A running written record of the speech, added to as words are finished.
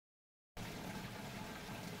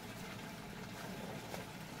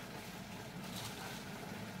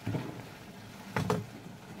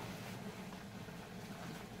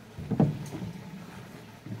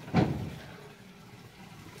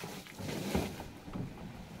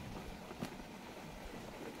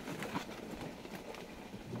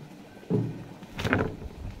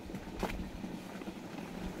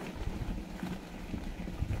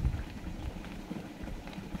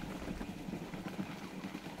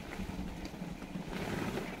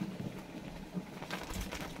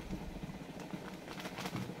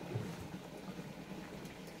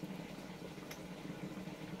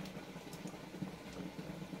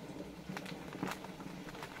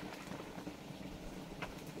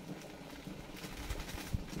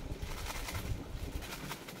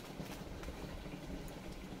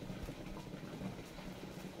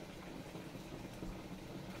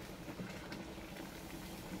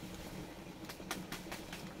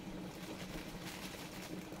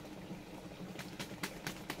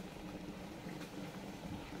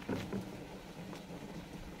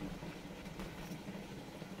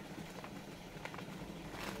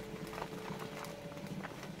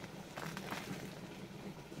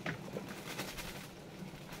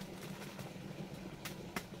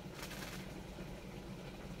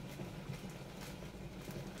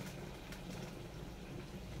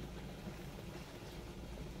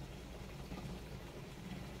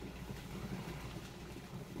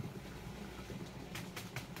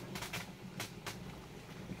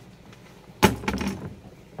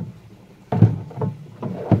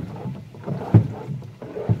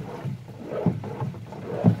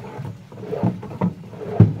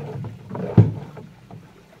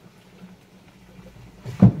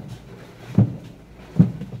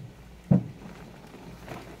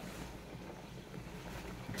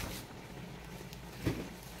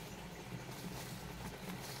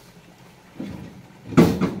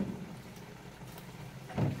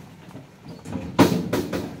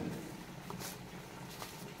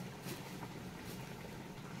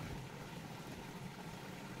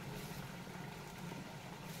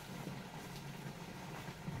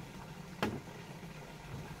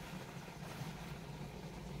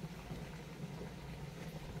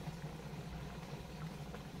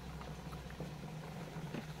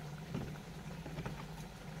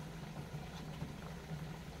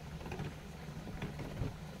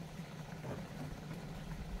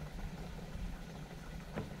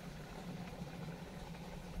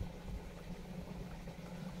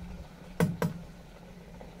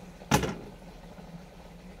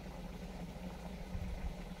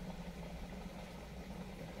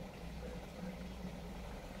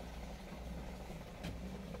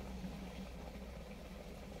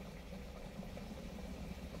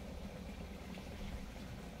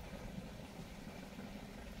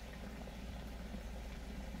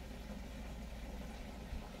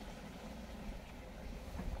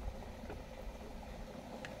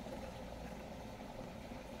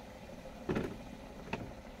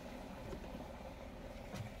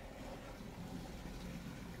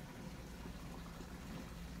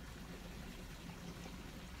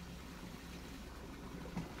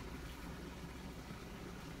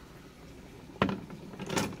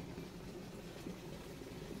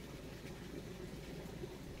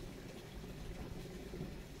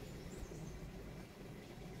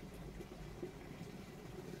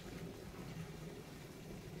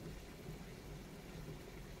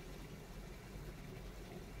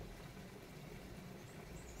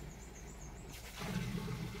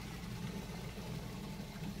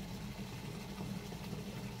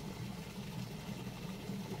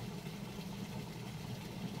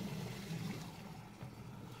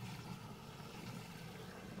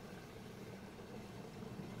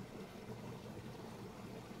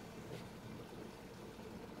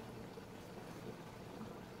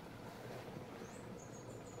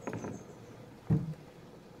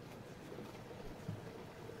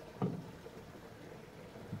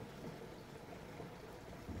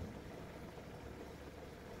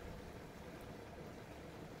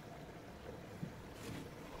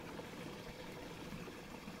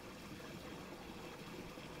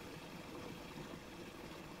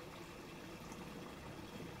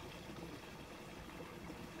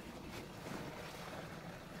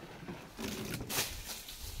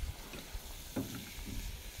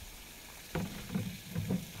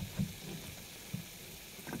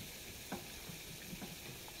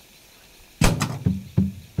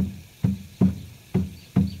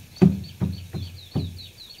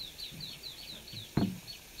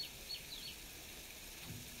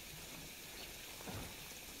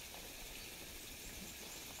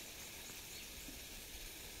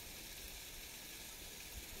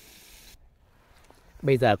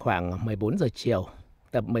Bây giờ khoảng 14 giờ chiều,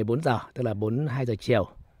 tập 14 giờ, tức là 2 giờ chiều.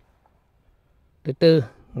 Thứ tư,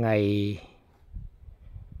 ngày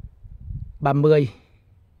 30,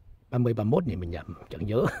 31 thì mình nhầm, chẳng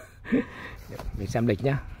nhớ. Mình xem lịch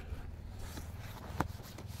nhá.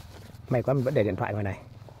 May quá mình vẫn để điện thoại ngoài này.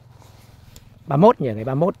 31 nhỉ, ngày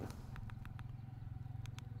 31.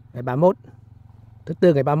 Ngày 31. Thứ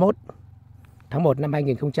tư ngày 31 tháng 1 năm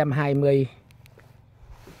 2024.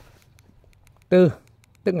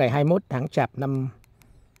 Tức ngày 21 tháng Chạp năm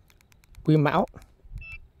Quý Mão.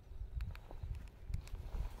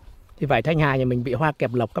 Thì vải Thanh Hà nhà mình bị hoa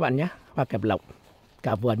kẹp lộc các bạn nhé. Hoa kẹp lộc.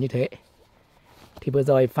 Cả vườn như thế. Thì vừa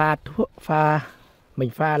rồi mình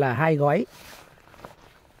pha là 2 gói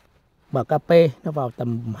MKP, nó vào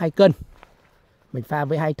tầm 2 cân. Mình pha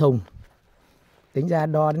với 2 thùng. Tính ra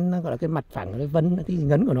đo đến nó gọi là cái mặt phẳng, cái vân, cái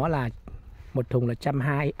ngấn của nó là một thùng là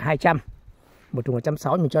 200, một thùng là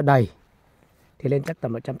 160, mình cho đầy thì lên chắc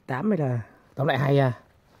tầm 180, là tóm lại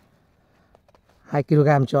 2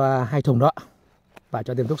 kg cho 2 thùng đó. Và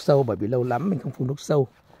cho thêm thuốc sâu, bởi vì lâu lắm mình không phun thuốc sâu,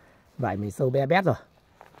 vải mình sâu be bét rồi.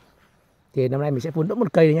 Thì năm nay mình sẽ phun đỡ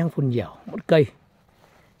một cây nhé, không phun nhiều, một cây.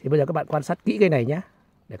 Thì bây giờ các bạn quan sát kỹ cây này nhé,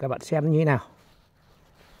 để các bạn xem như thế nào.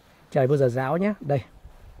 Trời bây giờ ráo nhé, đây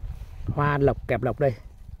hoa lộc kẹp lộc đây.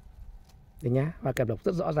 Đây nhá, hoa kẹp lộc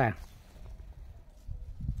rất rõ ràng.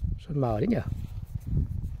 Xuân mờ đấy nhỉ.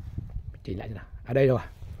 Chỉnh lại nào. À đây rồi,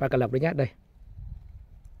 hoa kẹp lộc đấy nhá, đây.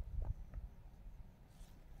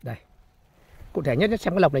 Đây. Cụ thể nhất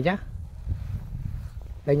xem cái lộc này nhá.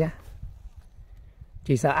 Đây nhá.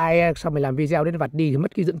 Chỉ sợ ai sau mình làm video đến vặt đi thì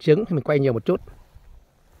mất cái dưỡng trứng, thì mình quay nhiều một chút.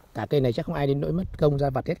 Cả cây này chắc không ai đến nỗi mất công ra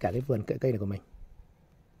vặt hết cả cái vườn cây này của mình.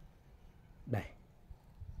 Đây.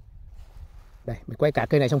 Đây, mình quay cả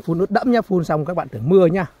cây này xong phun nước đẫm nhá, phun xong các bạn tưởng mưa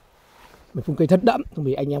nhá. Mình phun cây thật đẫm,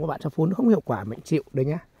 vì anh em các bạn cho phun nó không hiệu quả mình chịu đây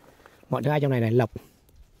nhá. Ngọn thứ hai trong này này lộc.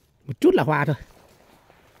 Một chút là hoa thôi.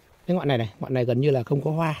 Cái ngọn này ngọn này gần như là không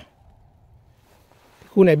có hoa.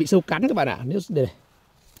 Khu này bị sâu cắn các bạn ạ. Nếu đây này.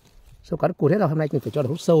 Sâu cắn cụt hết rồi, hôm nay mình phải cho được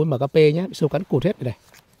hút sâu MKP nhá, bị sâu cắn cụt hết đây.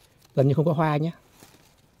 Gần như không có hoa nhá.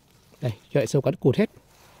 Đây, cho lại sâu cắn cụt hết.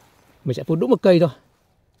 Mình sẽ phun đúng một cây thôi.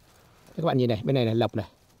 Các bạn nhìn này, bên này là lộc này,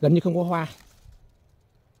 gần như không có hoa.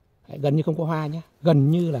 Đấy, gần như không có hoa nhé,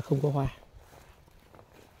 gần như là không có hoa.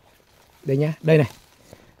 Đây nhá, đây này.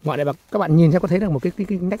 Ngọn này các bạn nhìn xem có thấy được một cái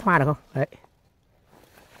nách hoa được không? Đấy.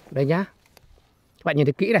 Đây nhá. Các bạn nhìn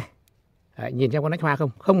thấy kỹ này. Đấy, nhìn xem có nách hoa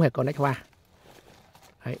không? Không hề có nách hoa.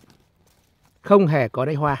 Đấy. Không hề có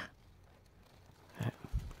nách hoa. Đấy.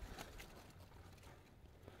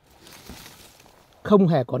 Không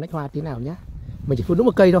hề có nách hoa tí nào nhá. Mình chỉ phun đúng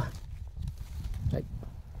một cây thôi. Đấy.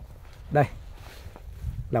 Đây.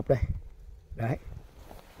 Lộc đây. Đấy.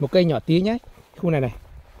 Một cây nhỏ tí nhé. Khu này này.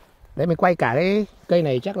 Đấy, mình quay cả cái cây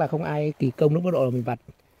này chắc là không ai kỳ công lúc bắt độ là mình vặt.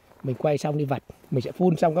 Mình quay xong đi vặt. Mình sẽ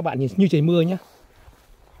phun xong các bạn nhìn như trời mưa nhá.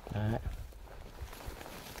 Đấy.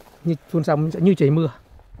 Phun xong sẽ như trời mưa.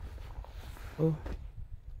 Ô.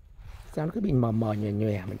 Sao nó cứ bị mờ mờ nhòe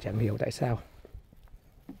nhòe, mình chẳng hiểu tại sao.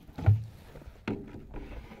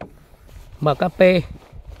 MKP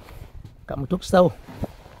cộng một thuốc sâu.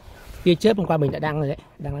 Phía trước hôm qua mình đã đăng rồi đấy,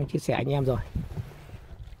 đang chia sẻ anh em rồi.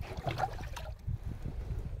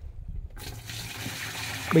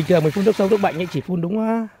 Bình thường mình phun thuốc sâu thuốc bệnh chỉ phun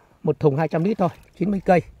đúng một thùng 200 lít thôi, 90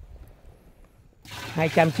 cây.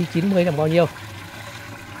 200 chia 90 là bao nhiêu?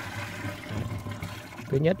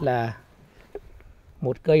 Thứ nhất là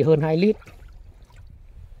một cây hơn 2 lít.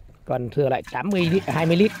 Còn thừa lại 80 lít,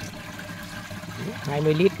 20 lít.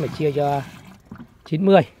 20 lít mà chia cho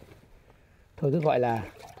 90. Thôi cứ gọi là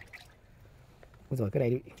rồi cái này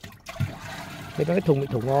đi. Đây có cái thùng bị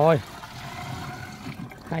thủng rồi.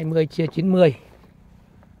 20 chia 90.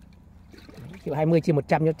 Chịu 20 chia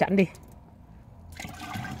 100 cho chẵn đi.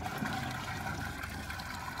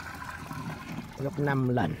 Gấp 5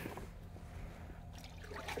 lần.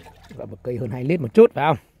 Gọi một cây hơn 2 lít một chút phải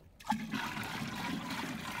không?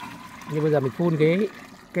 Nhưng bây giờ mình phun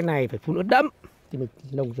cái này phải phun ướt đẫm thì mình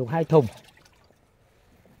lồng dùng 2 thùng.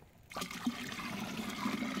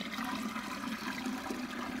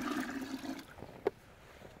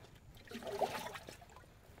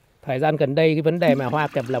 Thời gian gần đây cái vấn đề mà hoa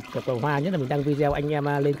kẹp lộc, kẹp hoa, nhất là mình đăng video anh em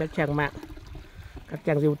lên các trang mạng, các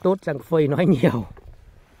trang YouTube, trang Face nói nhiều.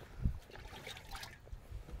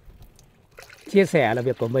 Chia sẻ là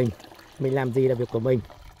việc của mình làm gì là việc của mình.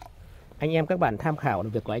 Anh em các bạn tham khảo là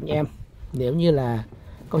việc của anh em. Nếu như là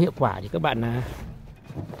có hiệu quả thì các bạn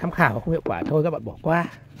tham khảo, không hiệu quả thôi các bạn bỏ qua.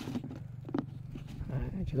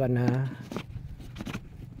 Chỉ còn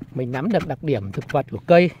mình nắm được đặc điểm thực vật của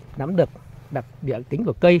cây, nắm được đặc điểm tính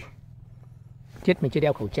của cây, Chết mình chưa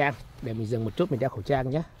đeo khẩu trang. Để mình dừng một chút mình đeo khẩu trang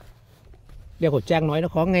nhé. Đeo khẩu trang nói nó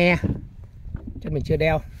khó nghe. Chắc mình chưa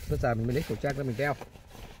đeo. Bây giờ mình mới lấy khẩu trang ra mình đeo.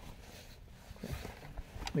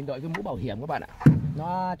 Mình đội cái mũ bảo hiểm các bạn ạ.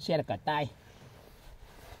 Nó che được cả tai.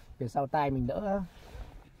 Phía sau tai mình đỡ.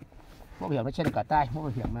 Mũ bảo hiểm nó che được cả tai. Mũ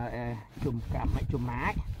bảo hiểm là chùm cảm hay chùm má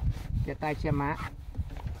ấy. Che tai che má.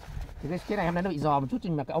 Thì cái này hôm nay nó bị giò một chút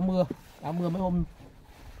nhưng mà cái áo mưa. Áo mưa mấy hôm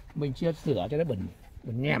mình chưa sửa cho nó bẩn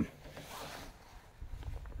nhèm.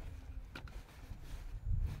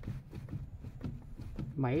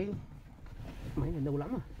 Máy này lâu lắm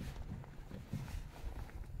rồi.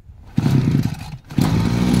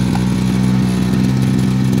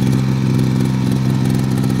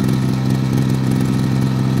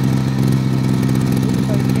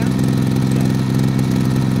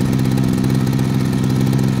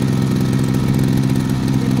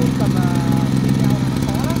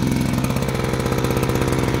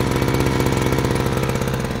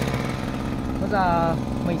 Bây giờ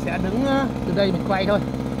mình sẽ đứng từ đây mình quay thôi,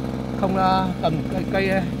 không cầm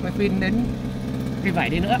cây quay phim đến cây vải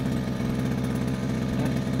đi nữa.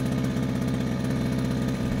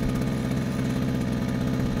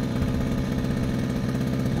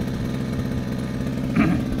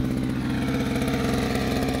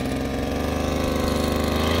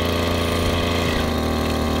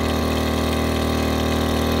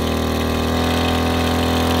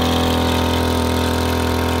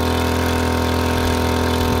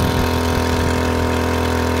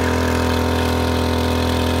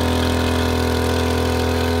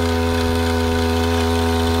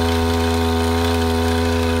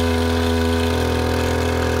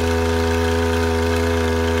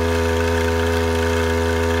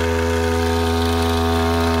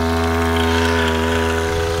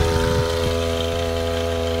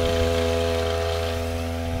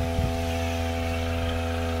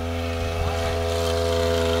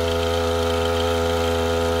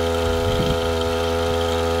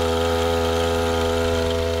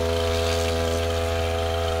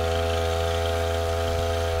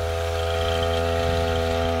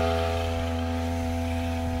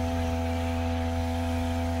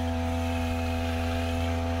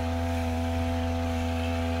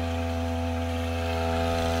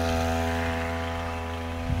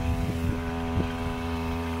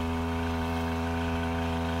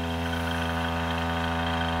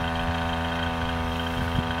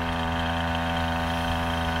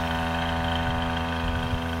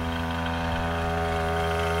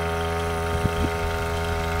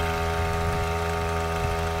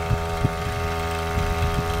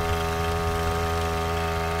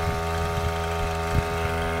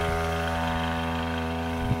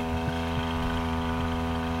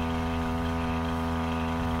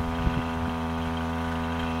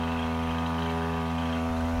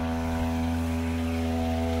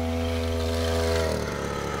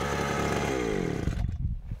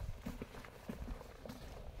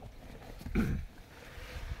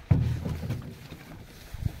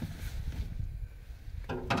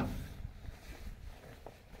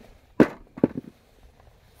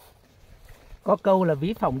 Có câu là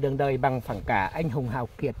ví phỏng đường đời bằng phẳng cả, anh hùng hào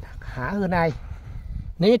kiệt há hơn ai.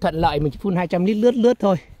 Nếu như thuận lợi mình chỉ phun 200 lít lướt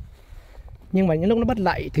thôi. Nhưng mà những lúc nó bất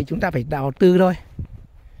lợi thì chúng ta phải đầu tư thôi.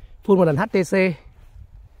 Phun một lần HTC,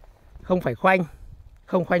 không phải khoanh.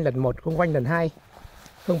 Không khoanh lần 1, không khoanh lần 2,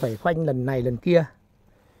 không phải khoanh lần này lần kia.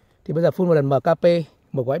 Thì bây giờ phun một lần MKP,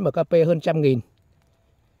 một gói MKP hơn 100.000,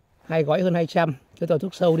 2 gói hơn 200, cho tôi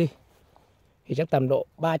thuốc sâu đi thì chắc tầm độ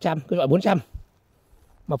 300, cứ gọi 400.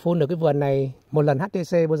 Mà phun được cái vườn này một lần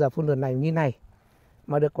HTC, bây giờ phun lần này như này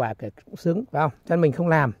mà được quả cũng xứng, phải không? Cho nên mình không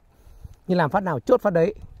làm, nhưng làm phát nào chốt phát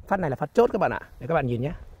đấy. Phát này là phát chốt các bạn ạ, để các bạn nhìn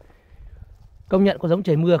nhé. Công nhận có giống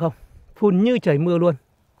trời mưa không? Phun như trời mưa luôn.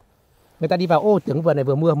 Người ta đi vào ô tưởng vườn này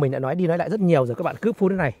vừa mưa, mình đã nói đi nói lại rất nhiều rồi, các bạn cứ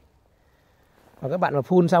phun thế này. Và các bạn mà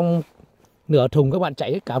phun xong nửa thùng các bạn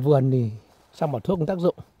chạy hết cả vườn thì xong bỏ thuốc không tác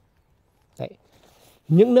dụng. Đấy.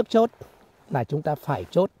 Những nước chốt là chúng ta phải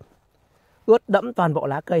chốt, ướt đẫm toàn bộ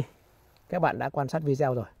lá cây. Các bạn đã quan sát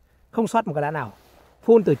video rồi, không sót một cái lá nào.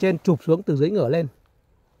 Phun từ trên chụp xuống, từ dưới ngửa lên.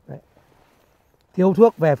 Đấy. Thiếu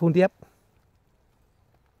thuốc về phun tiếp.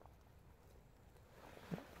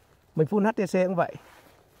 Mình phun HTC cũng vậy.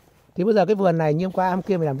 Thì bây giờ cái vườn này như hôm qua hôm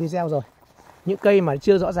kia mình làm video rồi, những cây mà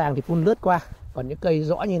chưa rõ ràng thì phun lướt qua, còn những cây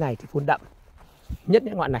rõ như này thì phun đậm. Nhất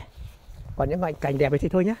những ngọn này. Còn những ngọn cành đẹp thì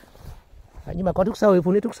thôi nhé. Đấy, nhưng mà có thuốc sâu thì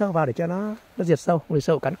phun ít thuốc sâu vào để cho nó diệt sâu, không thì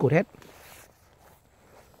sâu cắn cụt hết.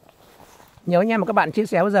 Nhớ nha, mà các bạn chia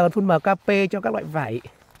sẻ bây giờ phun MKP cho các loại vải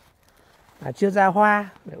chưa ra hoa,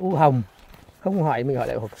 u hồng. Không hỏi mình hỏi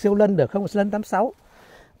lại siêu lân được không, lân 86.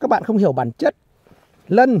 Các bạn không hiểu bản chất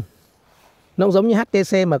lân Nó cũng giống như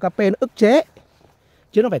HTC, MKP nó ức chế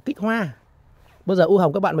chứ nó phải kích hoa. Bây giờ u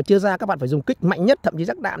hồng các bạn mà chưa ra, các bạn phải dùng kích mạnh nhất, thậm chí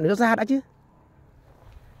rắc đạm để nó ra đã chứ.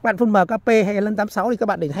 Các bạn phun MKP hay lân 86 thì các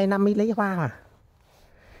bạn để 25 mới lấy hoa mà.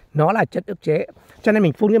 Nó là chất ức chế. Cho nên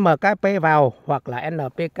mình phun cái MKP vào hoặc là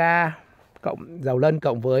NPK cộng dầu lân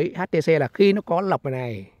cộng với HTC là khi nó có lọc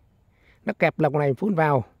này, nó kẹp lọc này phun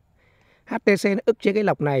vào. HTC nó ức chế cái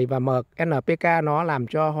lọc này và NPK nó làm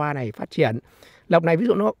cho hoa này phát triển. Lọc này ví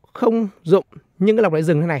dụ nó không dụng nhưng cái lọc này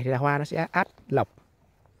dừng thế này thì là hoa nó sẽ át lọc.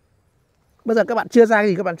 Bây giờ các bạn chưa ra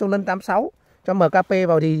thì các bạn cho lân 86, cho MKP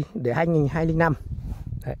vào thì để 2005.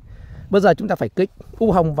 Đấy. Bây giờ chúng ta phải kích.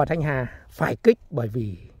 U hồng và thanh hà phải kích bởi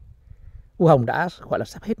vì u hồng đã gọi là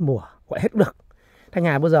sắp hết mùa, gọi hết được. Thanh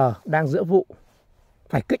hà bây giờ đang giữa vụ,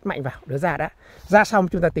 phải kích mạnh vào để ra đã. Ra xong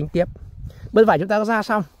chúng ta tính tiếp. Bây giờ chúng ta có ra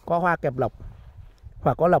xong, có hoa kẹp lọc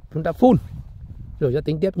hoặc có lọc chúng ta phun rồi cho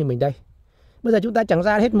tính tiếp như mình đây. Bây giờ chúng ta chẳng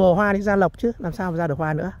ra hết mùa hoa thì ra lọc chứ, làm sao mà ra được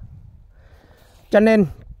hoa nữa. Cho nên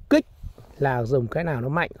kích là dùng cái nào nó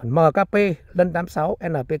mạnh. Còn MKP, lân 86,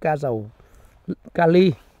 NPK dầu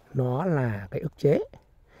kali nó là cái ức chế.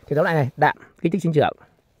 Thì tóm lại này, đạm kích thích sinh trưởng,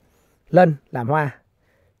 lân làm hoa,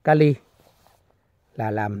 kali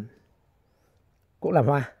là cũng làm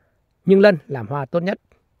hoa, nhưng lân làm hoa tốt nhất.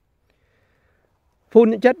 Phun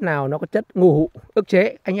những chất nào nó có chất ngù hụ, ức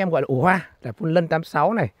chế, anh em gọi là ủ hoa, là phun lân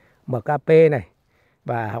 86 này, MKP này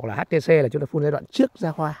và hoặc là HTC là chúng ta phun giai đoạn trước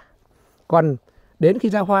ra hoa. Còn đến khi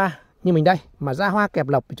ra hoa như mình đây mà ra hoa kẹp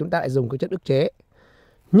lọc thì chúng ta lại dùng cái chất ức chế.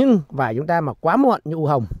 Nhưng vải chúng ta mà quá muộn như u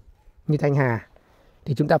hồng, như thanh hà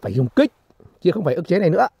thì chúng ta phải dùng kích chứ không phải ức chế này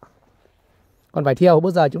nữa. Còn vải thiều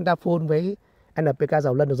bây giờ chúng ta phun với NPK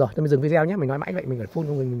dầu lân được rồi. Tôi dừng video nhé, mình nói mãi vậy, mình phải phun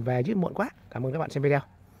mình về chứ muộn quá. Cảm ơn các bạn xem video.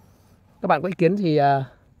 Các bạn có ý kiến thì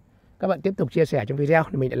các bạn tiếp tục chia sẻ trong video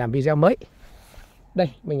để mình lại làm video mới.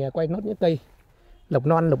 Đây, mình quay nốt những cây lộc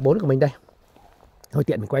non, lộc 4 của mình đây. Thôi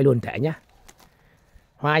tiện mình quay luôn thể nhá.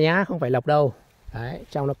 Hoa nhá, không phải lộc đâu. Đấy,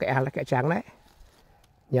 trong nó kẽ trắng đấy.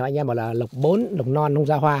 Nhiều anh em bảo là lộc 4, lộc non không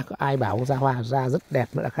ra hoa, có ai bảo không ra hoa, ra rất đẹp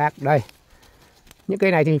nữa là khác. Đây. Những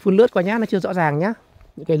cây này thì mình phun lướt qua nhá, nó chưa rõ ràng nhá.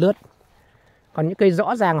 Những cây lướt. Còn những cây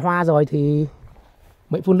rõ ràng hoa rồi thì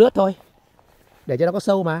mình phun lướt thôi. Để cho nó có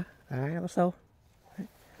sâu mà. Đấy, nó có sâu. Đấy.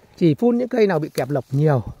 Chỉ phun những cây nào bị kẹp lộc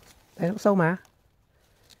nhiều. Đấy, nó có sâu mà.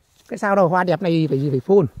 Cái sao đâu, hoa đẹp này phải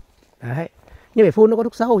phun. Đấy. Nhưng phải phun nó có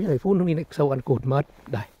thuốc sâu, nhưng phải phun không thì sâu ăn cụt mất.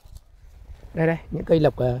 Đây. Đây, những cây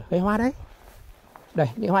lộc cây hoa đấy. Đây,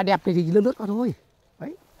 những hoa đẹp này thì lướt qua thôi.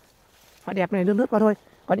 Đấy. Hoa đẹp này lướt qua thôi.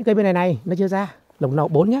 Có những cây bên này nó chưa ra.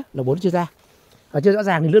 Lộc 4 nhá, lộc 4 chưa ra. Và chưa rõ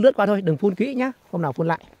ràng thì lướt qua thôi, đừng phun kỹ nhá. Hôm nào phun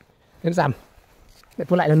lại. Đến rằm. Để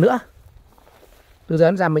phun lại lần nữa. Từ giờ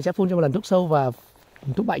đến rằm mình sẽ phun cho một lần thuốc sâu và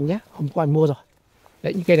thuốc bệnh nhé. Hôm qua mình mua rồi.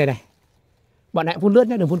 Đấy, những cây này. Bọn này phun lướt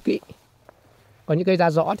nhé, đừng phun kỹ. Còn những cây ra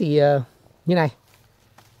rõ thì như này.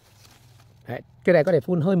 Đấy, cây này có thể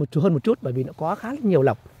phun hơn một chút bởi vì nó có khá nhiều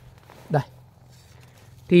lộc. Đây.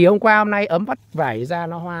 Thì hôm nay ấm vắt vải ra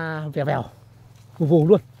nó hoa vèo vù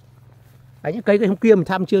luôn. Đấy, những cây hôm kia mình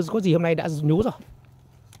thăm chưa có gì, hôm nay đã nhú rồi.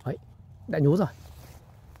 Đấy, đã nhú rồi.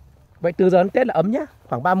 Vậy từ giờ đến Tết là ấm nhá.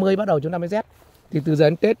 Khoảng 30 bắt đầu chúng ta mới rét. Thì từ giờ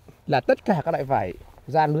đến Tết là tất cả các loại vải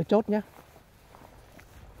ra lứa chốt nhá.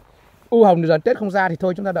 U hồng từ giờ đến Tết không ra thì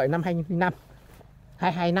thôi chúng ta đợi năm 2005.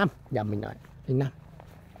 225, nhầm mình nói, 05.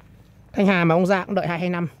 Thanh hà mà không ra cũng đợi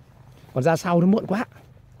 225. Còn ra sau nó muộn quá.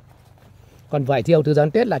 Còn vải thiều từ giờ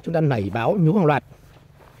đến Tết là chúng ta nảy báo nhú hàng loạt.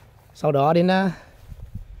 Sau đó đến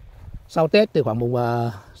sau Tết từ khoảng mùng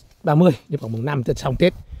 30 đến khoảng mùng 5 xong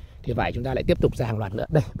Tết thì vải chúng ta lại tiếp tục ra hàng loạt nữa.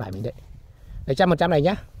 Đây, vải mình đây. Đây 100% này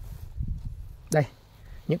nhá. Đây.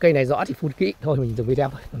 Những cây này rõ thì phun kỹ. Thôi mình dừng video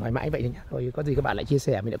thôi, nói mãi vậy nhá. Thôi có gì các bạn lại chia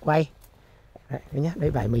sẻ mình lại quay. Đấy nhá, đây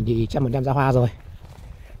vải mình thì 100% ra hoa rồi.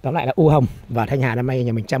 Tóm lại là u hồng và thanh hà năm nay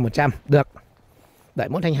nhà mình 100% được. Đợi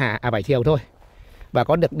mỗi thanh hà vải thiều thôi. Và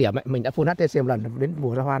có được điểm ấy, mình đã phun HTC một lần, đến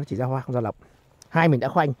mùa ra hoa nó chỉ ra hoa không ra lộc. Hai mình đã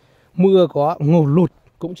khoanh, mưa có ngủ lụt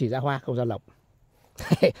cũng chỉ ra hoa không ra lộc.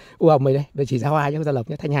 U hồng mình đây chỉ ra hoa chứ không ra lộc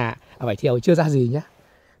nhé. Thanh hà vải thiều chưa ra gì nhá.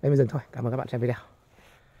 Đây mình dừng thôi. Cảm ơn các bạn xem video.